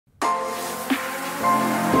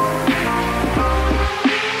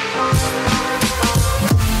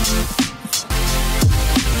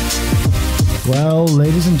Well,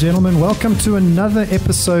 ladies and gentlemen, welcome to another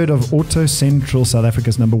episode of AutoCentral, South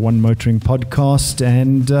Africa's #1 motoring podcast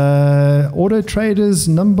and Auto Trader's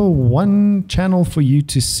 #1 channel for you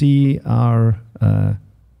to see our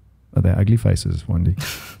their ugly faces, Wandie.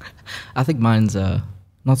 I think mine's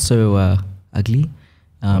not so ugly,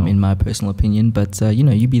 in my personal opinion, but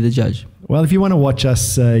you be the judge. Well, if you want to watch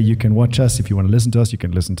us, you can watch us. If you want to listen to us, you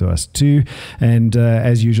can listen to us too. And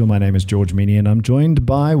as usual, my name is George Mienie, and I'm joined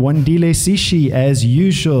by Wandile Sishi as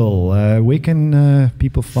usual. Where can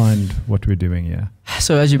people find what we're doing here?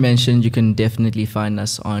 So as you mentioned, you can definitely find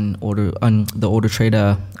us on the Auto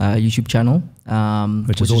Trader YouTube channel,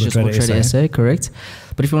 which is just Auto Trader SA, correct?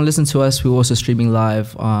 But if you want to listen to us, we're also streaming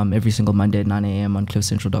live every single Monday at 9 a.m. on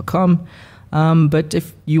cliffcentral.com. But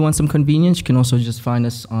if you want some convenience, you can also just find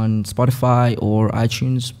us on Spotify or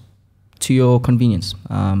iTunes to your convenience.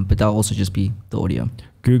 But that'll also just be the audio.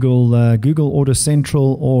 Google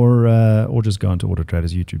AutoCentral or just go onto Auto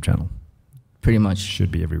Trader's YouTube channel. Pretty much.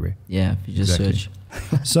 Should be everywhere. Yeah, if you just search.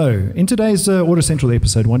 So, in today's AutoCentral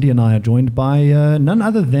episode, Wandie and I are joined by none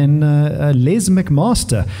other than Les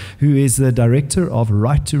McMaster, who is the director of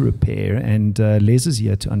RightToRepair. And Les is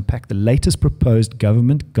here to unpack the latest proposed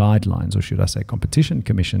government guidelines, or should I say Competition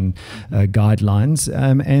Commission guidelines,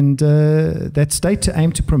 and that state to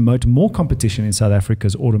aim to promote more competition in South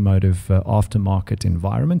Africa's automotive aftermarket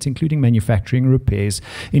environment, including manufacturing, repairs,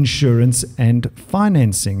 insurance, and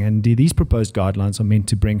financing. And these proposed guidelines are meant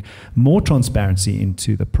to bring more transparency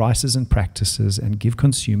into the prices and practices and give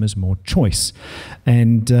consumers more choice.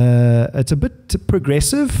 And it's a bit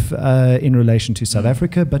progressive in relation to South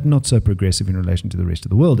Africa, but not so progressive in relation to the rest of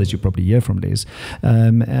the world, as you probably hear from Les.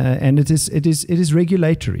 And it is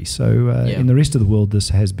regulatory. So in the rest of the world, this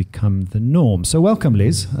has become the norm. So welcome,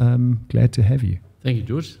 Les. Glad to have you. Thank you,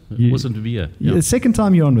 George. Awesome to be here. Yeah. The second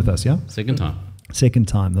time you're on with us, yeah? Second time. Second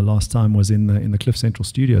time. The last time was in the Cliff Central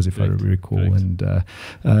studios, if I recall. Correct.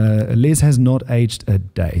 And Les has not aged a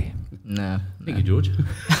day. No. Thank you, George.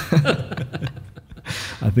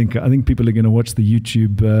 I think people are going to watch the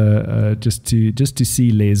YouTube just to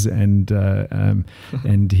see Les and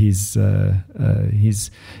his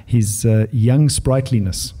young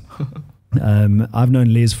sprightliness. I've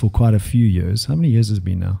known Les for quite a few years. How many years has it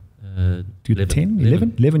been now?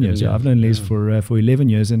 11 years. Yeah, I've known Les for 11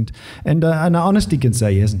 years, and I honestly can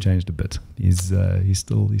say he hasn't changed a bit. He's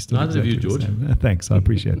still Neither of you, George. Thanks, I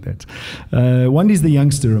appreciate that. Wandie's the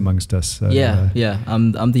youngster amongst us. So,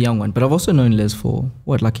 I'm the young one, but I've also known Les for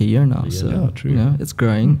like a year now. True. It's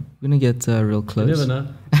growing. We're gonna get real close. You never know.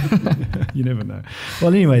 You never know.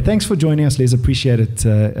 Well, anyway, thanks for joining us, Les. Appreciate it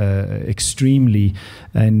extremely.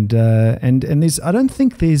 And there's, I don't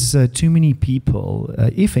think there's too many people,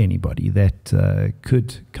 if anybody, that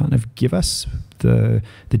could kind of give us the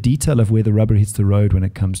detail of where the rubber hits the road when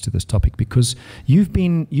it comes to this topic, because you've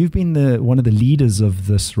been one of the leaders of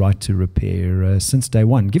this RightToRepair since day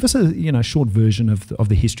one. Give us a short version of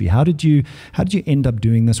the history. How did you end up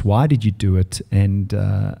doing this? Why did you do it? And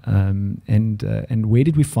where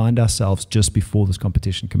did we find ourselves just before this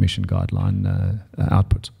Competition Commission guideline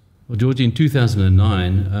output? Well, George, in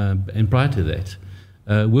 2009 and prior to that,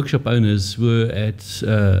 workshop owners were at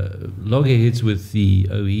loggerheads with the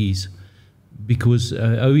OEs, because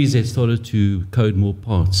OEs had started to code more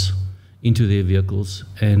parts into their vehicles,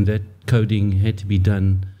 and that coding had to be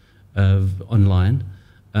done online.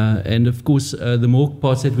 And of course, the more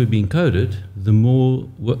parts that were being coded, the more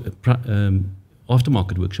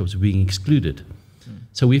aftermarket workshops were being excluded.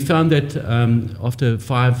 So we found that after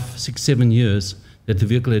 5, 6, 7 years that the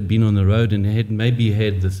vehicle had been on the road and had maybe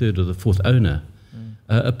had the third or the fourth owner,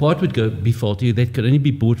 a part would be faulty that could only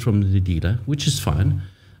be bought from the dealer, which is fine.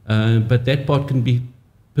 But that part can be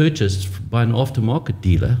purchased by an aftermarket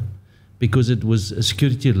dealer because it was a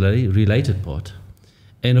security-related part.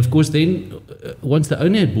 And of course, then once the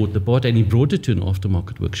owner had bought the part and he brought it to an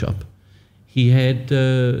aftermarket workshop, the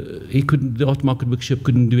aftermarket workshop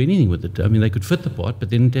couldn't do anything with it. I mean, they could fit the part, but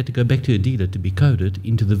then it had to go back to a dealer to be coded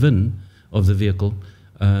into the VIN of the vehicle.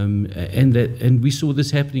 And we saw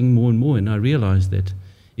this happening more and more. And I realized that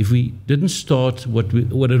if we didn't start what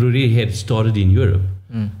it already had started in Europe,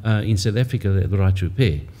 in South Africa, the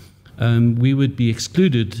RightToRepair, we would be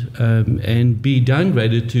excluded and be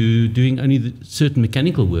downgraded to doing only certain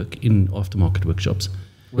mechanical work in aftermarket workshops.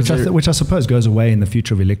 Which I suppose goes away in the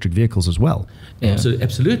future of electric vehicles as well. Yeah.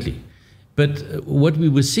 Absolutely. But what we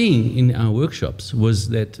were seeing in our workshops was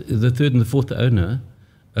that the third and the fourth owner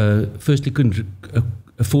firstly couldn't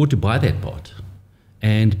afford to buy that part.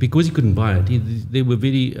 And because he couldn't buy it, there were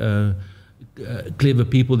very clever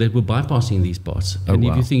people that were bypassing these parts. And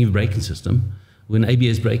if you think of braking system, when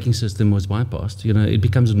ABS braking system was bypassed, it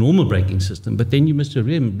becomes a normal braking system. But then you must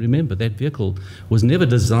remember that vehicle was never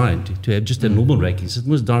designed to have just a normal braking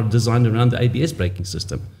system. It was designed around the ABS braking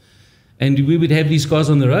system. And we would have these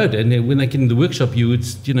cars on the road, and when they came in the workshop, you would,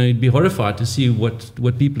 you'd be horrified to see what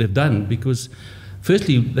people have done, because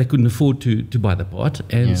firstly, they couldn't afford to buy the part,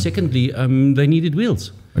 and secondly, they needed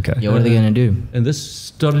wheels. Okay. Yeah, what are they going to do? And this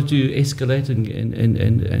started to escalate,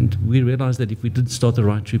 and we realized that if we didn't start the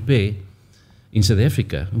RightToRepair in South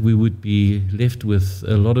Africa, we would be left with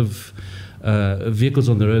a lot of vehicles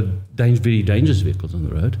on the road, very dangerous vehicles on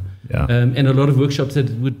the road, and a lot of workshops that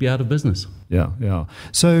would be out of business. Yeah.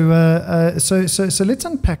 So let's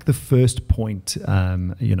unpack the first point,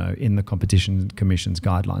 in the Competition Commission's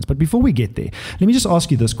guidelines. But before we get there, let me just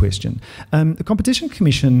ask you this question. The Competition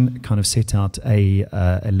Commission kind of set out a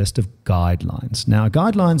list of guidelines. Now,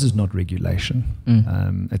 guidelines is not regulation.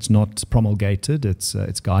 It's not promulgated. It's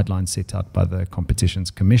guidelines set out by the Competition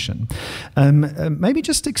Commission. Maybe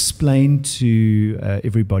just explain to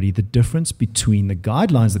everybody the difference between the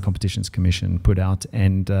guidelines the Competition Commission put out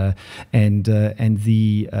and the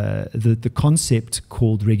concept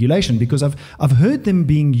called regulation, because I've heard them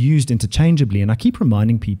being used interchangeably, and I keep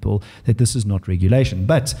reminding people that this is not regulation.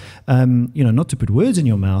 But not to put words in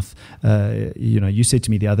your mouth, you said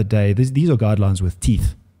to me the other day, these are guidelines with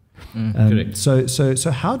teeth. Correct.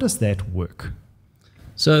 So how does that work?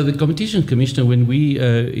 So the Competition Commissioner, when we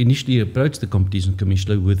initially approached the Competition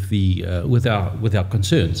Commissioner with our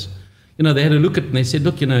concerns, they had a look at it and they said,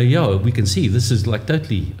 look, we can see this is like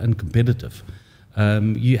totally uncompetitive.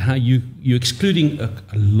 You're excluding a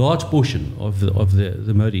large portion of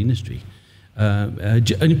the motor industry,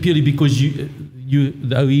 only purely because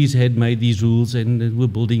the OEs had made these rules and were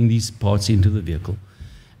building these parts into the vehicle,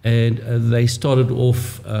 and they started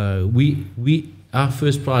off. Our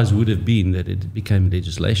first prize would have been that it became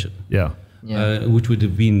legislation. Which would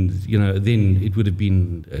have been, then it would have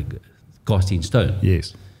been cast in stone.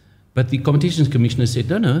 Yes. But the Competition Commissioner said,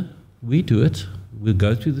 no, we do it. We'll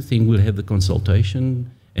go through the thing, we'll have the consultation,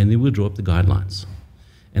 and then we'll draw up the guidelines.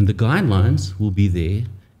 And the guidelines will be there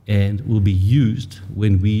and will be used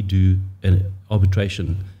when we do an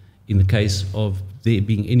arbitration in the case of there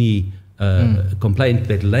being any complaint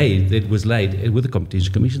that was laid with the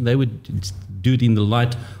Competition Commission. They would do it in the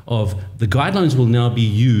light of the guidelines will now be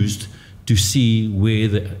used to see where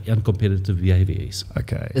the uncompetitive behavior is.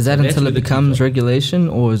 Okay. Is that until it becomes regulation,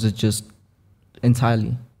 or is it just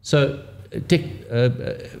entirely? So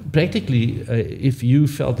practically, if you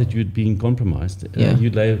felt that you'd been compromised,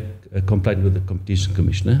 you'd lay a complaint with the Competition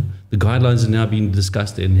Commissioner. The guidelines are now being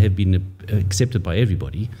discussed and have been accepted by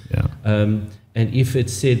everybody. And if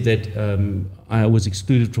it said that I was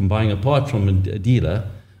excluded from buying a part from a dealer,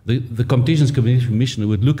 the Competition Commissioner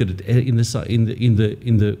would look at it in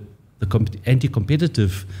the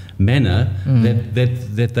anti-competitive manner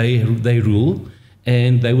that they rule,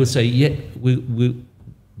 and they will say, we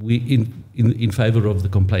in favor of the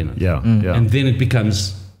complainant. And then it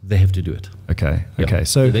becomes they have to do it. Okay.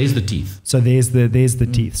 So there's the teeth. So there's the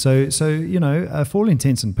teeth. So for all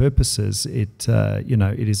intents and purposes, it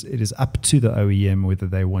is up to the OEM whether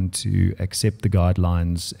they want to accept the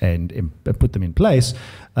guidelines and put them in place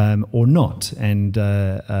or not, and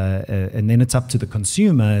then it's up to the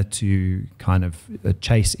consumer to kind of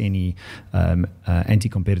chase any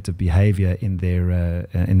anti-competitive behavior in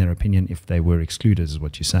their opinion if they were excluded, is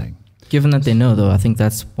what you're saying. Given that they know, though, I think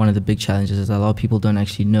that's one of the big challenges, is that a lot of people don't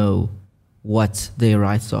actually know what their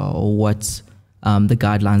rights are or what the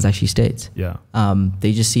guidelines actually state.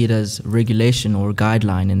 They just see it as regulation or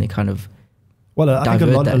guideline, and they kind of I think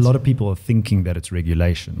a lot of people are thinking that it's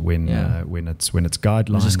regulation when it's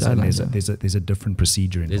guidelines. And there's a different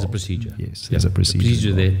procedure involved. There's a procedure. Yes, there's a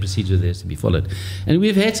procedure. Procedure there to be followed, and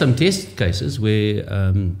we've had some test cases where,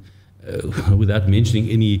 without mentioning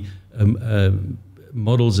any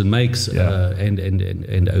models and makes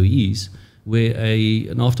and OEs, where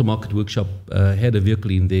an aftermarket workshop had a vehicle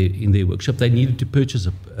in their workshop. They needed to purchase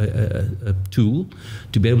a tool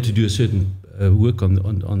to be able to do a certain work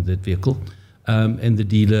on that vehicle, and the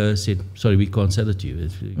dealer said, sorry, we can't sell it to you.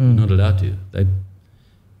 You're not allowed to. They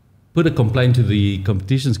put a complaint to the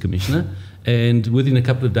Competition Commissioner, and within a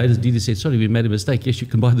couple of days, the dealer said, sorry, we made a mistake. Yes, you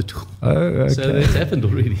can buy the tool. Oh, okay. So that's happened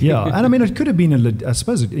already. And I mean, it could have been, I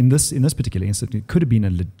suppose in this particular instance, it could have been a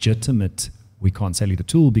legitimate, we can't sell you the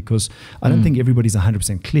tool, because I don't think everybody's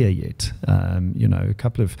 100% clear yet.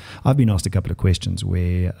 I've been asked a couple of questions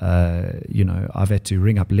where, I've had to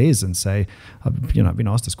ring up Les and say, I've been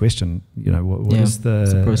asked this question, what is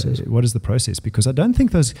the process? Because I don't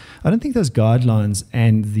think those guidelines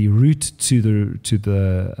and the route to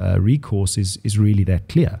the recourse is really that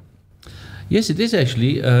clear. Yes, it is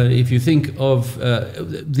actually. If you think of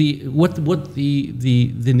the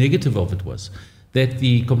negative of it was that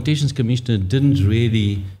the Competitions Commissioner didn't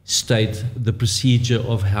really state the procedure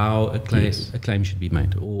of how a claim should be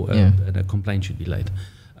made or a complaint should be laid.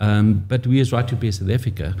 But we as RightToRepair South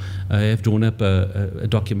Africa have drawn up a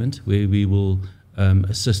document where we will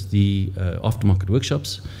assist the aftermarket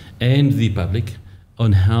workshops and the public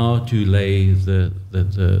on how to lay the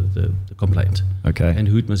complaint. Okay. And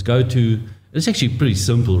who it must go to. It's actually pretty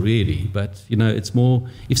simple, really, but it's more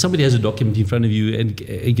if somebody has a document in front of you and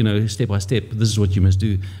step by step, this is what you must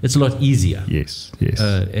do. It's a lot easier. Yes.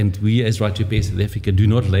 And we, as RightToRepair South Africa, do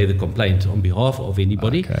not lay the complaint on behalf of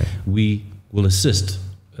anybody. Okay. We will assist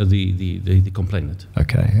the complainant.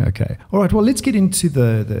 Okay. All right. Well, let's get into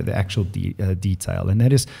the actual detail, and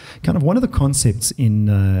that is kind of one of the concepts in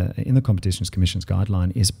the Competitions Commission's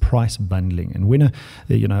guideline is price bundling. And when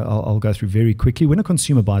I'll go through very quickly. When a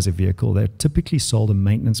consumer buys a vehicle, they're typically sold a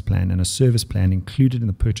maintenance plan and a service plan included in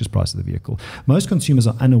the purchase price of the vehicle. Most consumers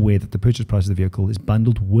are unaware that the purchase price of the vehicle is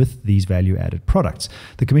bundled with these value-added products.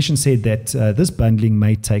 The Commission said that this bundling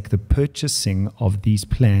may take the purchasing of these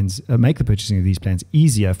plans,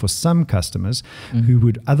 easier for some customers who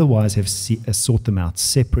would otherwise have sought them out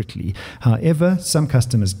separately. However, some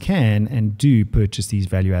customers can and do purchase these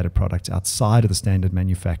value-added products outside of the standard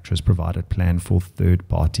manufacturer's provided plan from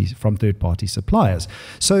third-party suppliers.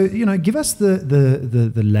 So, give us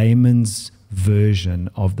the layman's version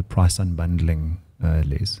of the price unbundling,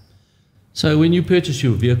 Les. So when you purchase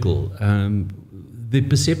your vehicle, the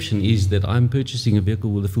perception is that I'm purchasing a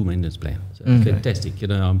vehicle with a full maintenance plan. So fantastic.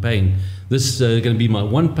 I'm paying this going to be my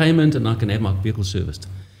one payment, and I can have my vehicle serviced.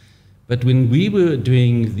 But when we were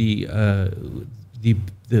doing the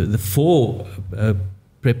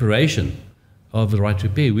preparation of the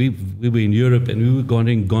RightToRepair, we were in Europe, and we were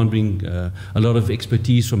garnering a lot of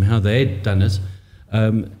expertise from how they had done it.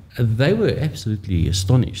 They were absolutely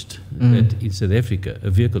astonished that in South Africa a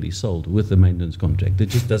vehicle is sold with a maintenance contract. It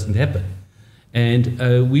just doesn't happen.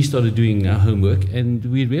 And we started doing our homework, and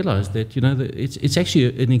we realized that it's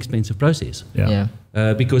actually an expensive process.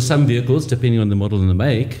 Because some vehicles, depending on the model and the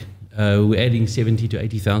make, we're adding 70 to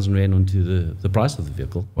 80,000 rand onto the price of the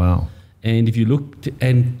vehicle. Wow! And if you looked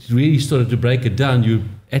and really started to break it down,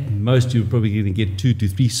 at most you're probably going to get 2 to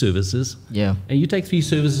 3 services. And you take 3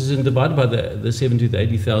 services and divide by the 70 to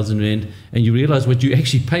 80,000 rand, and you realize what you're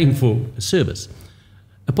actually paying for a service.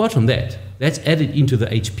 Apart from that, that's added into the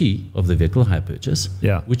HP of the vehicle hire purchase,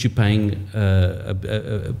 which you're paying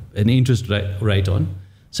an interest rate on.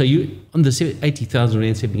 So on the 80,000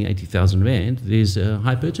 rand, 70, 80,000 rand, there's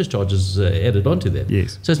high purchase charges added onto that.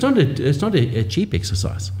 Yes. So it's not a cheap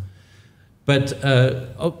exercise. But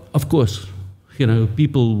of course,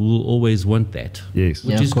 people will always want that,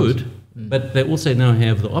 which is good. But they also now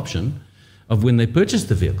have the option of when they purchase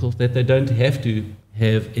the vehicle that they don't have to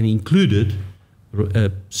have an included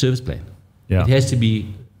service plan. It has to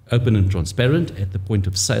be open and transparent at the point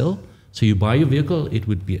of sale. So you buy your vehicle, it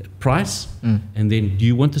would be a price, and then do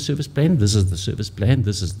you want the service plan? This is the service plan,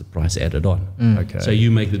 this is the price added on. So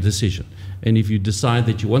you make the decision. And if you decide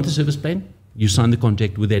that you want the service plan, you sign the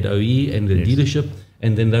contract with that OE and the dealership,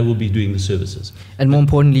 and then they will be doing the services. And more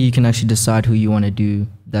importantly, you can actually decide who you want to do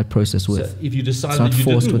that process with. So if you decide that you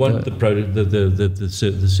didn't want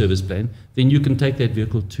the service plan, then you can take that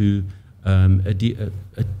vehicle to an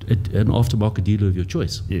aftermarket dealer of your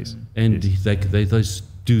choice. And they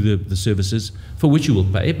do the services for which you will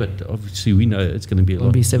pay, but obviously we know it's going to be a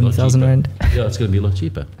lot. 70,000 rand. Yeah, it's going to be a lot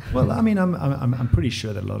cheaper. Well, I mean, I'm pretty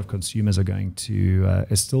sure that a lot of consumers are going to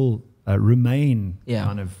still remain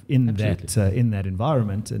kind of in that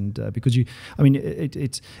environment, and because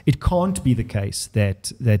it can't be the case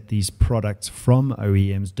that these products from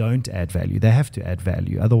OEMs don't add value. They have to add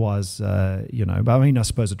value, otherwise, But I mean, I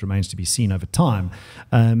suppose it remains to be seen over time.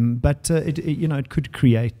 But it could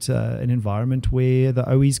create an environment where the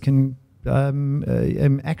OEs can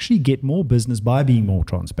actually get more business by being more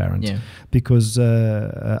transparent, because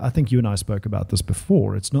I think you and I spoke about this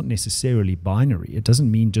before. It's not necessarily binary. It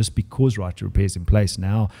doesn't mean just because RightToRepair is in place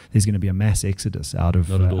now there's going to be a mass exodus out of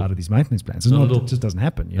these maintenance plans. It just doesn't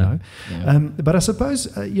happen, you know. But I suppose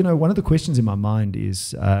one of the questions in my mind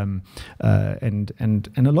is, and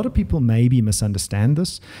a lot of people maybe misunderstand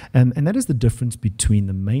this, and that is the difference between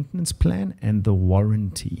the maintenance plan and the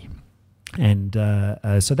warranty. And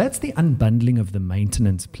so that's the unbundling of the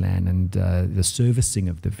maintenance plan and the servicing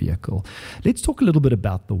of the vehicle. Let's talk a little bit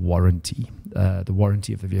about the warranty of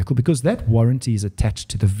the vehicle, because that warranty is attached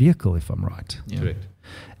to the vehicle, if I'm right. Correct.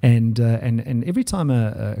 And every time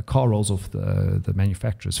a car rolls off the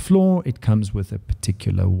manufacturer's floor, it comes with a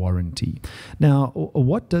particular warranty. Now,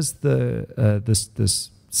 what does this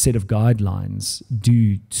set of guidelines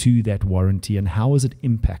do to that warranty, and how is it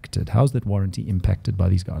impacted? How is that warranty impacted by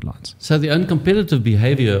these guidelines? So the uncompetitive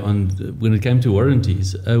behavior when it came to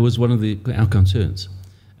warranties was one of our concerns.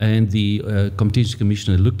 And the Competition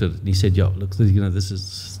Commissioner looked at it and he said, "Yeah, look, this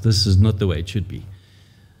is not the way it should be."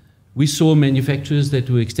 We saw manufacturers that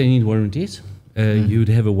were extending warranties. You'd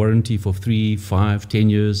have a warranty for 3, 5, 10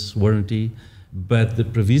 years warranty, but the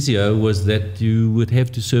proviso was that you would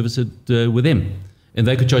have to service it with them. And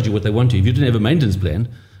they could charge you what they want to. If you didn't have a maintenance plan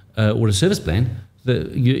or a service plan,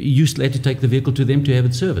 you still had to take the vehicle to them to have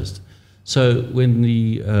it serviced. So when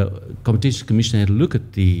the Competition Commission had a look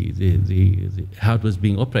at the how it was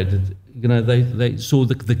being operated, they saw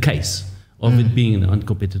the case of it being an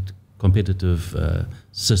uncompetitive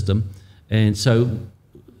system. And so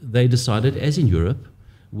they decided, as in Europe,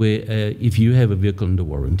 where if you have a vehicle under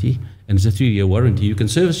warranty, and it's a 3-year warranty, you can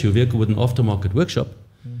service your vehicle with an aftermarket workshop,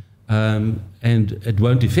 and it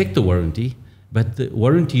won't affect the warranty, but the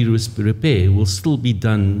warranty repair will still be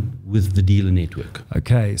done with the dealer network.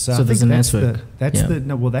 Okay, so I think that's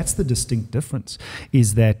the distinct difference,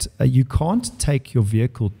 is that you can't take your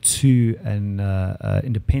vehicle to an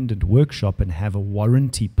independent workshop and have a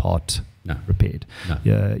warranty part repaired. No.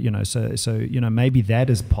 Yeah, so maybe that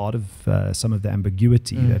is part of some of the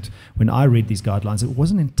ambiguity that when I read these guidelines, it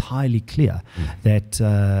wasn't entirely clear that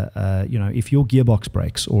if your gearbox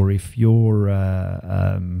breaks, or if your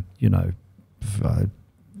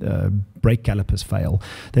brake calipers fail,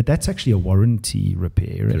 that's actually a warranty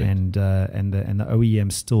repair. Correct. and the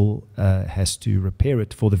OEM still has to repair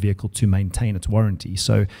it for the vehicle to maintain its warranty.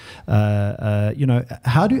 So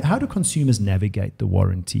how do consumers navigate the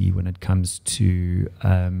warranty when it comes to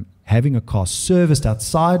having a car serviced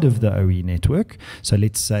outside of the OE network? So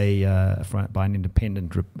let's say by an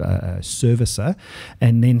independent servicer,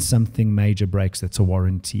 and then something major breaks, that's a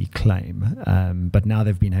warranty claim. But now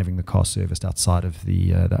they've been having the car serviced outside of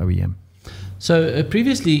the OEM. So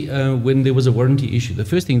previously, when there was a warranty issue, the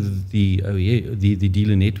first thing that the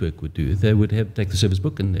dealer network would do, they would take the service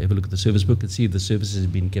book and have a look at the service book and see if the service has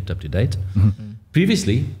been kept up to date.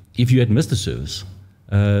 Previously, if you had missed a service,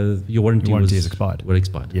 your warranty is expired. Were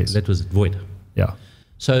expired. Yes. That was void. Yeah.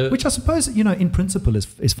 So, which I suppose, in principle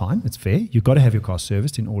is fine. It's fair. You've got to have your car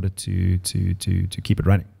serviced in order to keep it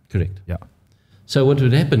running. Correct. Yeah. So what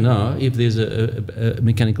would happen now, if there's a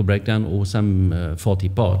mechanical breakdown or some faulty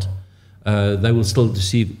part, they will still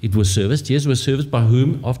see it was serviced. Yes, it was serviced by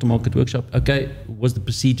whom? Aftermarket workshop. Okay, was the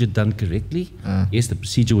procedure done correctly? Yes, the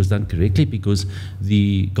procedure was done correctly, because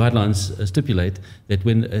the guidelines stipulate that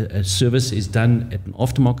when a service is done at an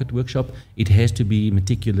aftermarket workshop, it has to be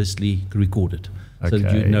meticulously recorded. So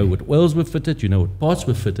that you know what oils were fitted, you know what parts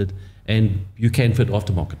were fitted, and you can fit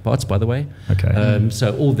aftermarket parts, by the way. Okay.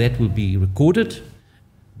 So all that will be recorded.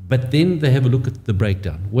 But then they have a look at the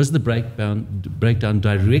breakdown. Was the breakdown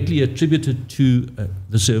directly attributed to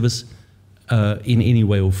the service in any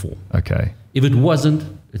way or form? Okay. If it wasn't,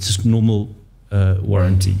 it's just normal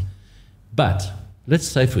warranty. But let's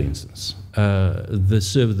say, for instance,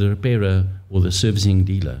 the repairer or the servicing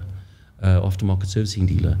dealer, aftermarket servicing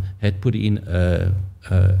dealer, had put in a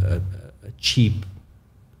cheap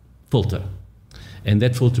filter, and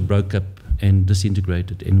that filter broke up and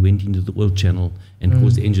disintegrated and went into the oil channel and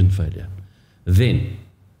caused engine failure. Then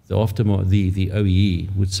the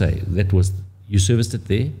OEE would say, you serviced it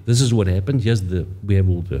there, this is what happened, we have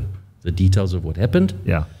all the details of what happened.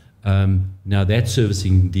 Yeah. Now that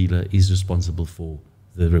servicing dealer is responsible for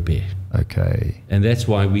the repair. Okay. And that's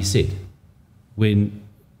why we said, when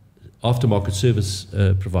aftermarket service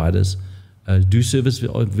providers do service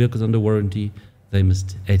vehicles under warranty, they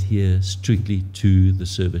must adhere strictly to the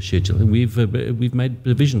service schedule, and we've made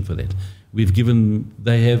provision for that.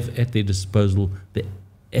 They have at their disposal the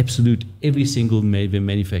absolute every single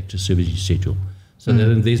manufacturer service schedule, so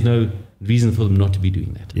that there's no reason for them not to be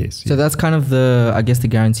doing that. Yes. So that's kind of the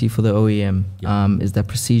guarantee for the OEM, is that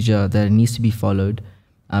procedure that it needs to be followed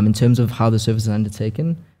in terms of how the service is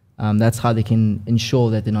undertaken. That's how they can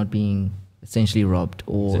ensure that they're not being essentially robbed,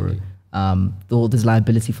 or Exactly. or there's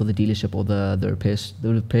liability for the dealership or the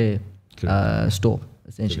repair store,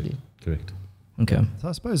 essentially. Correct. Okay. So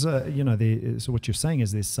I suppose so what you're saying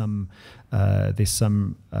is there's some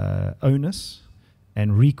onus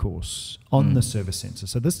and recourse on the service center.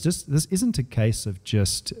 So this isn't a case of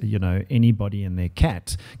just, anybody and their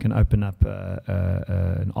cat can open up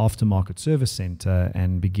an aftermarket service center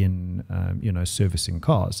and begin servicing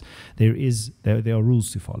cars. There are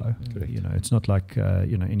rules to follow. Correct. It's not like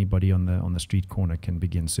anybody on the street corner can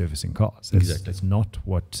begin servicing cars. That's not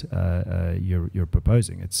what you're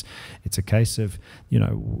proposing. It's a case of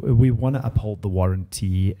we want to uphold the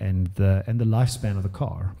warranty and the lifespan of the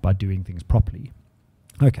car by doing things properly.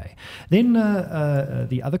 Okay. Then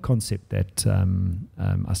the other concept that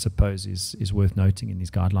I suppose is worth noting in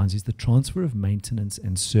these guidelines is the transfer of maintenance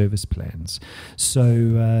and service plans.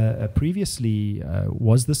 So previously,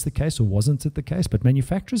 was this the case or wasn't it the case? But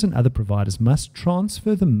manufacturers and other providers must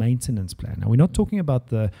transfer the maintenance plan. Now, we're not talking about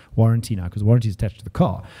the warranty now because the warranty is attached to the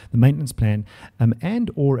car. The maintenance plan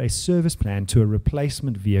and or a service plan to a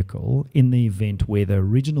replacement vehicle in the event where the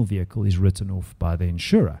original vehicle is written off by the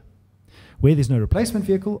insurer. Where there's no replacement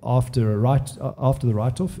vehicle after the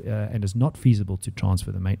write-off and is not feasible to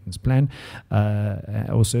transfer the maintenance plan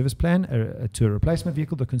or service plan to a replacement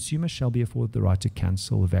vehicle, the consumer shall be afforded the right to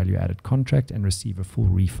cancel a value-added contract and receive a full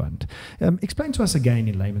refund. Explain to us again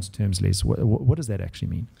in layman's terms, Les, what does that actually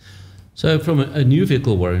mean? So from a new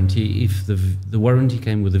vehicle warranty, if the warranty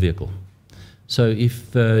came with the vehicle, so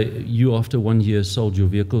if you after 1 year sold your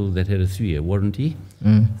vehicle that had a 3-year warranty,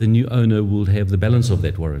 the new owner will have the balance of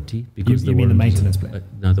that warranty. Because you mean the maintenance plan?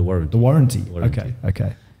 No, the warranty. The warranty.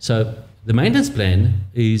 Okay. So the maintenance plan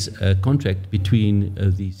is a contract between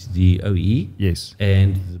the OE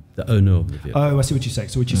and the owner of the vehicle. Oh, I see what you're saying.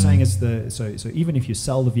 So what you're saying is so even if you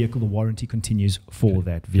sell the vehicle, the warranty continues for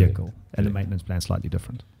that vehicle, and the maintenance plan is slightly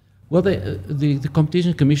different. Well, the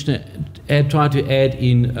Competition Commissioner tried to add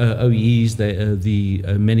in OEs, the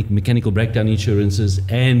mechanical breakdown insurances,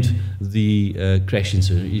 and the crash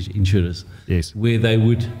insurers. Yes. Where they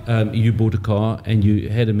would, you bought a car and you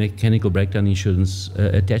had a mechanical breakdown insurance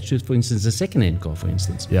attached to it, for instance, a second-hand car, for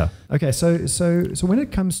instance. Yeah. Okay. So when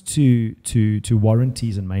it comes to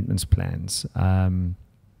warranties and maintenance plans, and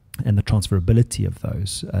the transferability of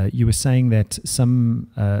those, you were saying that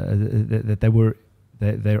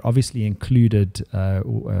they're obviously included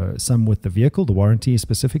some with the vehicle, the warranty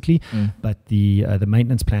specifically, but the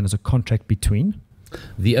maintenance plan is a contract between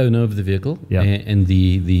the owner of the vehicle and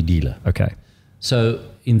the dealer. Okay. So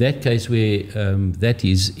in that case where that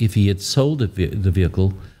is, if he had sold the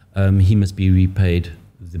vehicle, he must be repaid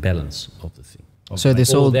the balance of the thing. So they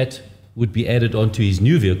sold that would be added onto his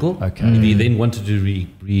new vehicle. Okay. If he then wanted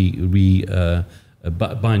to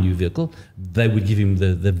buy a new vehicle, they would give him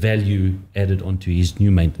the value added onto his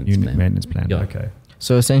new maintenance plan. Yeah. Okay.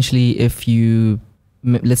 So essentially, if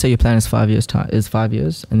let's say your plan is 5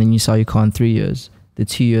 years, and then you sell your car in 3 years, the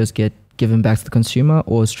 2 years get given back to the consumer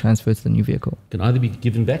or is transferred to the new vehicle. Can either be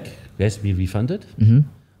given back, it has to be refunded,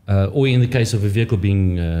 or in the case of a vehicle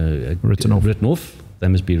being written off, they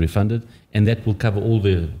must be refunded, and that will cover all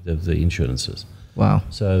the insurances. Wow.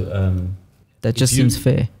 So that just seems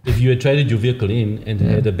fair. If you had traded your vehicle in and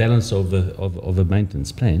had a balance of a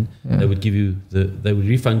maintenance plan, they would give you they would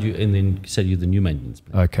refund you and then sell you the new maintenance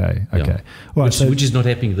plan. Okay. Yeah. All right, which is not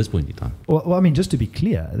happening at this point in time. Well, I mean, just to be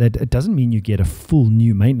clear, that it doesn't mean you get a full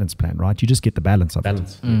new maintenance plan, right? You just get the balance of it.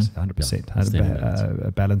 Yes, 100%.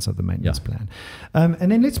 A balance of the maintenance plan.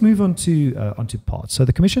 And then let's move on to parts. So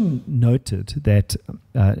the Commission noted that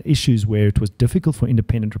issues where it was difficult for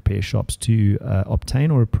independent repair shops to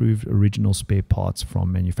obtain or approve original spare parts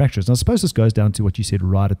from manufacturers. And I suppose this goes down to what you said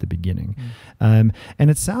right at the beginning. And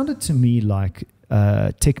it sounded to me like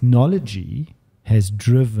technology has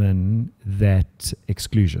driven that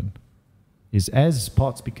exclusion. Is as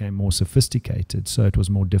parts became more sophisticated, so it was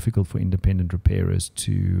more difficult for independent repairers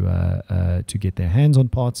to get their hands on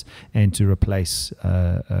parts and to replace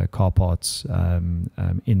car parts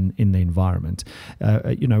in the environment.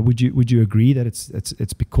 Would you agree that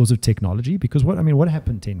it's because of technology? Because what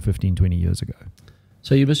happened 10, 15, 20 years ago?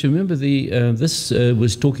 So you must remember this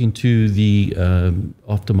was talking to the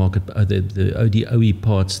aftermarket, the OE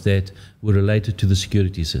parts that were related to the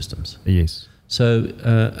security systems. Yes. So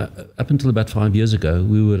up until about 5 years ago,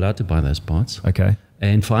 we were allowed to buy those parts. Okay.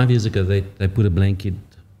 And 5 years ago, they put a blanket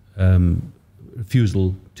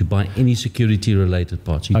refusal to buy any security-related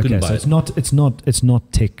parts. You couldn't buy so it's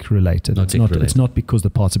not tech-related. It's not because the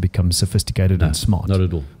parts have become sophisticated and smart. Not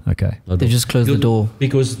at all. Okay. They just closed the door.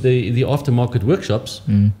 Because the aftermarket workshops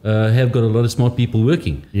have got a lot of smart people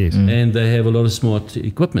working. Yes. And they have a lot of smart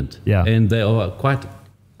equipment. Yeah. And they are quite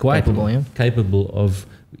quite Capable, capable of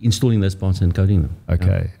installing those parts and coding them.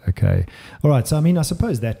 Okay. All right. So, I mean, I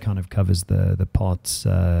suppose that kind of covers the parts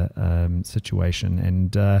situation.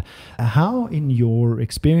 And how, in your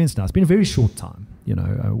experience now, it's been a very short time,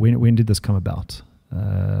 when did this come about?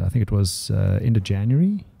 I think it was end of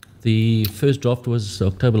January. The first draft was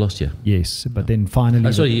October last year. Yes, but then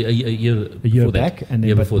finally, sorry, a year back, that. and then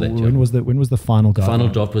year before that. When was the final guide? The final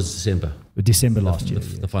draft was December last year.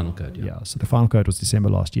 The final code. Yeah. So the final code was December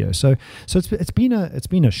last year. So it's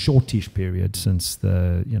been a shortish period since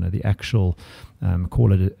the actual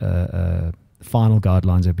call it final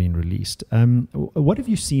guidelines have been released. What have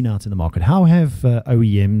you seen out in the market? How have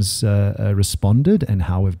OEMs responded, and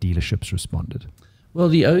how have dealerships responded? Well,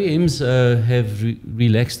 the OEMs have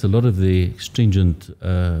relaxed a lot of the stringent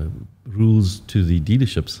rules to the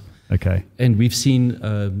dealerships. Okay. And we've seen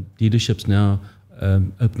dealerships now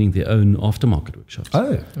opening their own aftermarket workshops.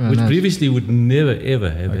 Which nice. Previously would never, ever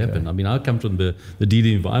have happened. I mean, I come from the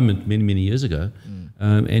dealer environment many, many years ago.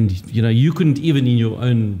 And, you couldn't, even in your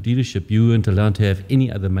own dealership, you weren't allowed to have any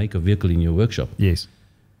other make of vehicle in your workshop. Yes.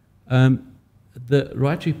 The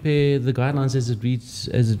RightToRepair, the guidelines as it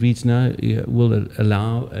reads now, will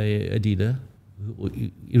allow a dealer,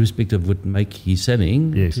 irrespective of what make he's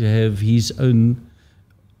selling, to have his own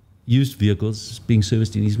used vehicles being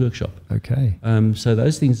serviced in his workshop. Okay. So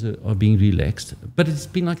those things are being relaxed. But it's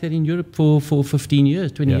been like that in Europe for 15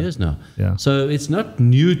 years, 20 years now. Yeah. So it's not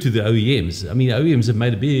new to the OEMs. I mean, the OEMs have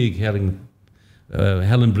made a big hell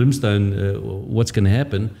and brimstone what's going to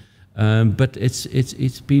happen. But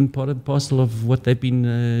it's been part and parcel of what they've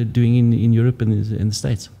been doing in Europe and in the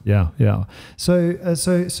States. Yeah.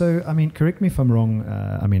 So I mean, correct me if I'm wrong.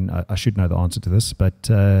 I mean, I should know the answer to this, but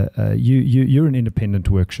you're an independent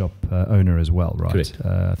workshop owner as well, right? Correct.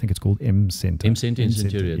 I think it's called M Center. M Center in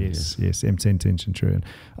Centurion. Yes, M Center in Centurion.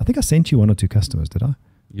 I think I sent you one or two customers, did I?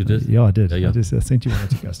 You did? Yeah, I did. Yeah. I sent you one or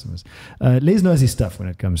two customers. Les knows his stuff when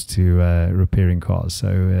it comes to repairing cars.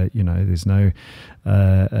 So, there's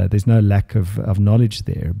no lack of knowledge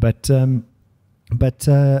there. But I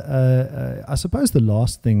suppose the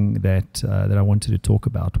last thing that I wanted to talk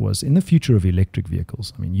about was in the future of electric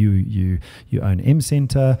vehicles. I mean, you own M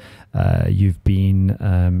Center. You've been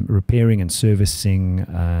repairing and servicing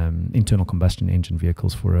internal combustion engine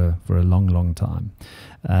vehicles for a long time.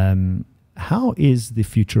 How is the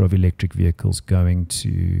future of electric vehicles going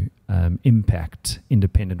to impact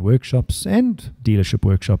independent workshops and dealership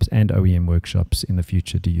workshops and OEM workshops in the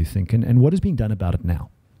future, do you think? And what is being done about it now?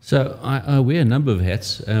 So I wear a number of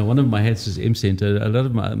hats. One of my hats is M Center. A lot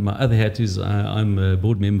of my other hat is I'm a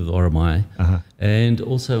board member of RMI. And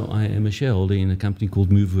also I am a shareholder in a company called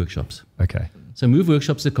Move Workshops. Okay. So Move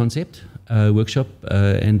Workshops is a concept workshop,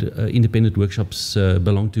 and independent workshops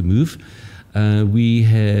belong to Move. We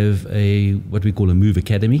have what we call a Move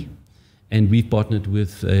Academy, and we've partnered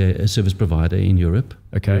with a service provider in Europe,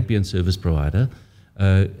 European service provider,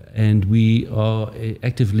 and we are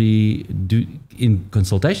actively in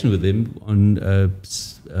consultation with them on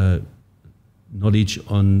knowledge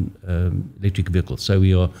on electric vehicles. So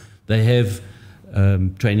they have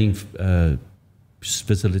training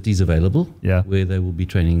facilities available where they will be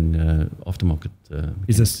training aftermarket.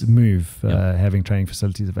 Is this Move having training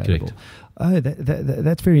facilities available? Correct. Oh,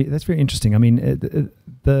 that's very interesting. I mean,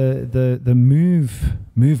 the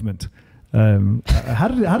movement. How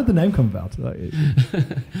did the name come about?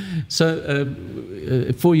 So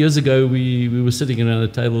 4 years ago, we were sitting around a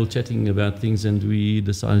table chatting about things, and we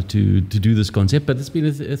decided to do this concept. But it's been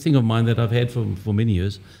a thing of mine that I've had for many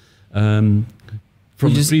years, from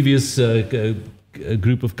a previous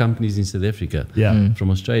group of companies in South Africa, from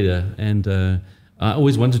Australia, and I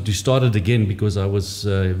always wanted to start it again because I was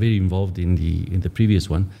very involved in the previous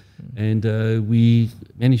one. And we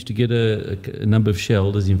managed to get a number of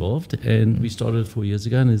shareholders involved, and we started 4 years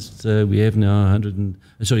ago, and we have now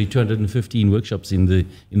 215 workshops in the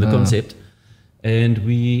concept, and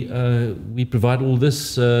we provide all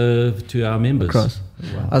this to our members. Across.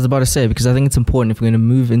 Wow. I was about to say, because I think it's important, if we're going to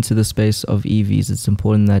move into the space of EVs, it's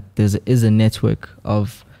important that there is a network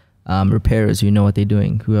of repairers who know what they're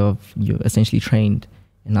doing, who have essentially trained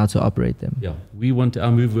and how to operate them. Yeah, we want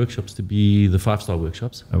our Move workshops to be the 5-star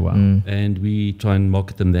workshops. Oh, wow. And we try and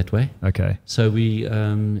market them that way. Okay. So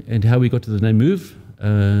and how we got to the name Move,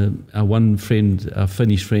 our one friend, our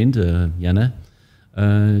Finnish friend, Jana,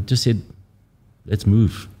 just said, let's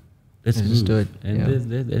move. Let's do it.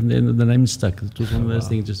 And then the name stuck. It was one of those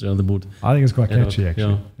things just around the board. I think it's quite catchy,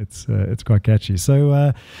 actually. Yeah. It's quite catchy. So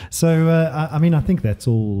I mean, I think that's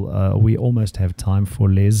all we almost have time for,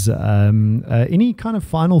 Les. Any kind of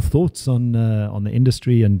final thoughts on the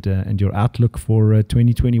industry and your outlook for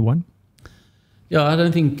 2021? Yeah, I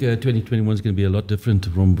don't think 2021 is going to be a lot different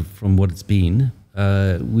from what it's been.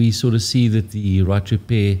 We sort of see that the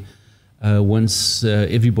RightToRepair, once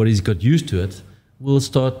everybody's got used to it, will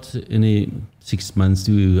start in 6 months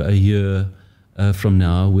to a year from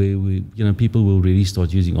now, where people will really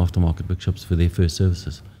start using aftermarket workshops for their first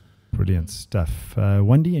services. Brilliant stuff.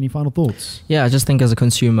 Wendy, any final thoughts? Yeah, I just think as a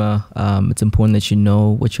consumer, it's important that you know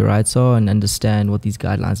what your rights are and understand what these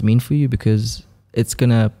guidelines mean for you, because it's going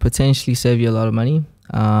to potentially save you a lot of money.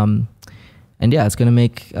 And yeah, it's going to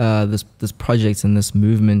make this project and this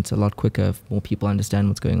movement a lot quicker if more people understand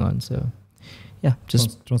what's going on. So yeah,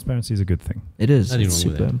 just transparency is a good thing. It is. Nothing It's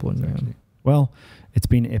wrong with super that. important. Exactly. Yeah. Well, it's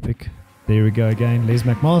been epic. There we go again. Les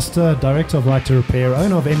McMaster, Director of RightToRepair,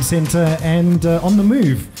 owner of M Center, and on the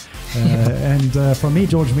move. And from me,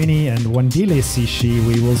 George Mienie, and Wandile Sishi,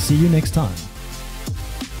 we will see you next time.